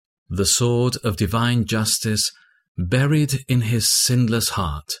The sword of divine justice buried in his sinless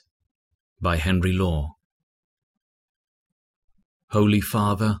heart, by Henry Law. Holy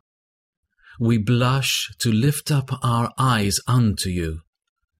Father, we blush to lift up our eyes unto you,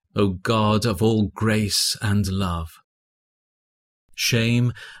 O God of all grace and love.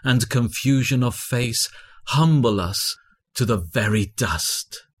 Shame and confusion of face humble us to the very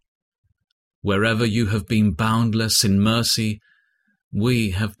dust. Wherever you have been boundless in mercy,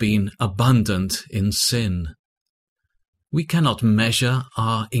 we have been abundant in sin. We cannot measure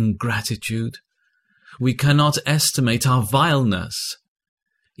our ingratitude. We cannot estimate our vileness.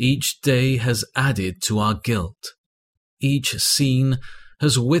 Each day has added to our guilt. Each scene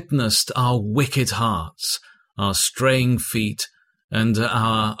has witnessed our wicked hearts, our straying feet, and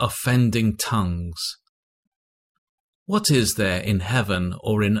our offending tongues. What is there in heaven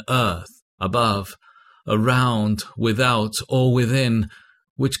or in earth, above, around, without, or within,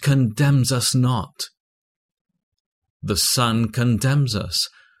 which condemns us not? The sun condemns us,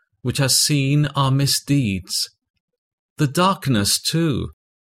 which has seen our misdeeds. The darkness, too,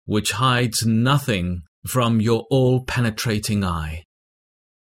 which hides nothing from your all-penetrating eye.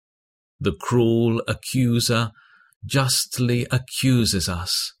 The cruel accuser justly accuses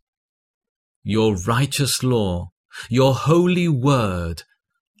us. Your righteous law, your holy word,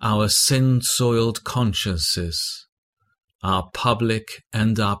 our sin-soiled consciences, our public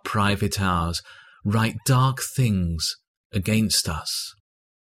and our private hours, write dark things against us.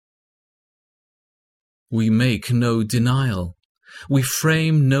 We make no denial. We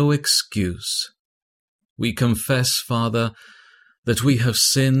frame no excuse. We confess, Father, that we have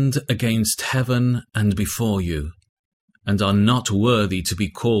sinned against heaven and before you, and are not worthy to be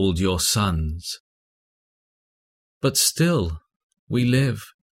called your sons. But still, we live.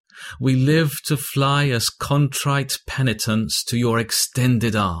 We live to fly as contrite penitents to your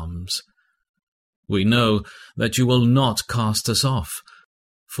extended arms. We know that you will not cast us off,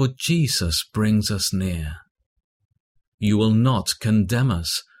 for Jesus brings us near. You will not condemn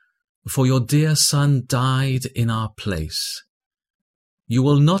us, for your dear Son died in our place. You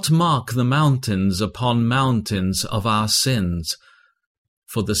will not mark the mountains upon mountains of our sins,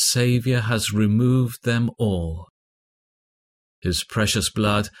 for the Saviour has removed them all. His precious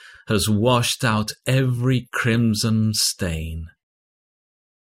blood has washed out every crimson stain.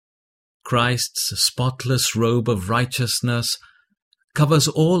 Christ's spotless robe of righteousness covers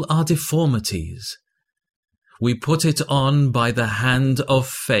all our deformities. We put it on by the hand of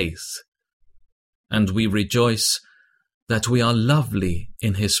faith, and we rejoice that we are lovely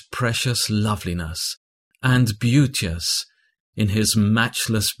in his precious loveliness, and beauteous in his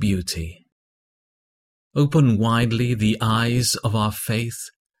matchless beauty. Open widely the eyes of our faith,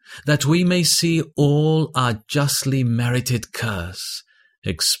 that we may see all our justly merited curse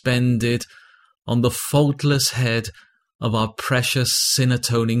expended on the faultless head of our precious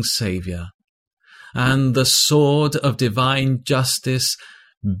sin-atoning Saviour, and the sword of divine justice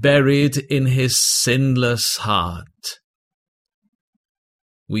buried in his sinless heart.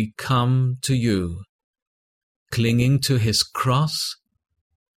 We come to you, clinging to his cross,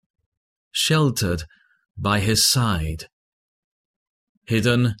 sheltered by his side,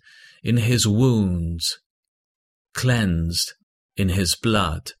 hidden in his wounds, cleansed in his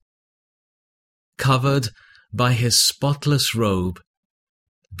blood, covered by his spotless robe,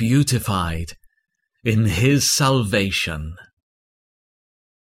 beautified in his salvation.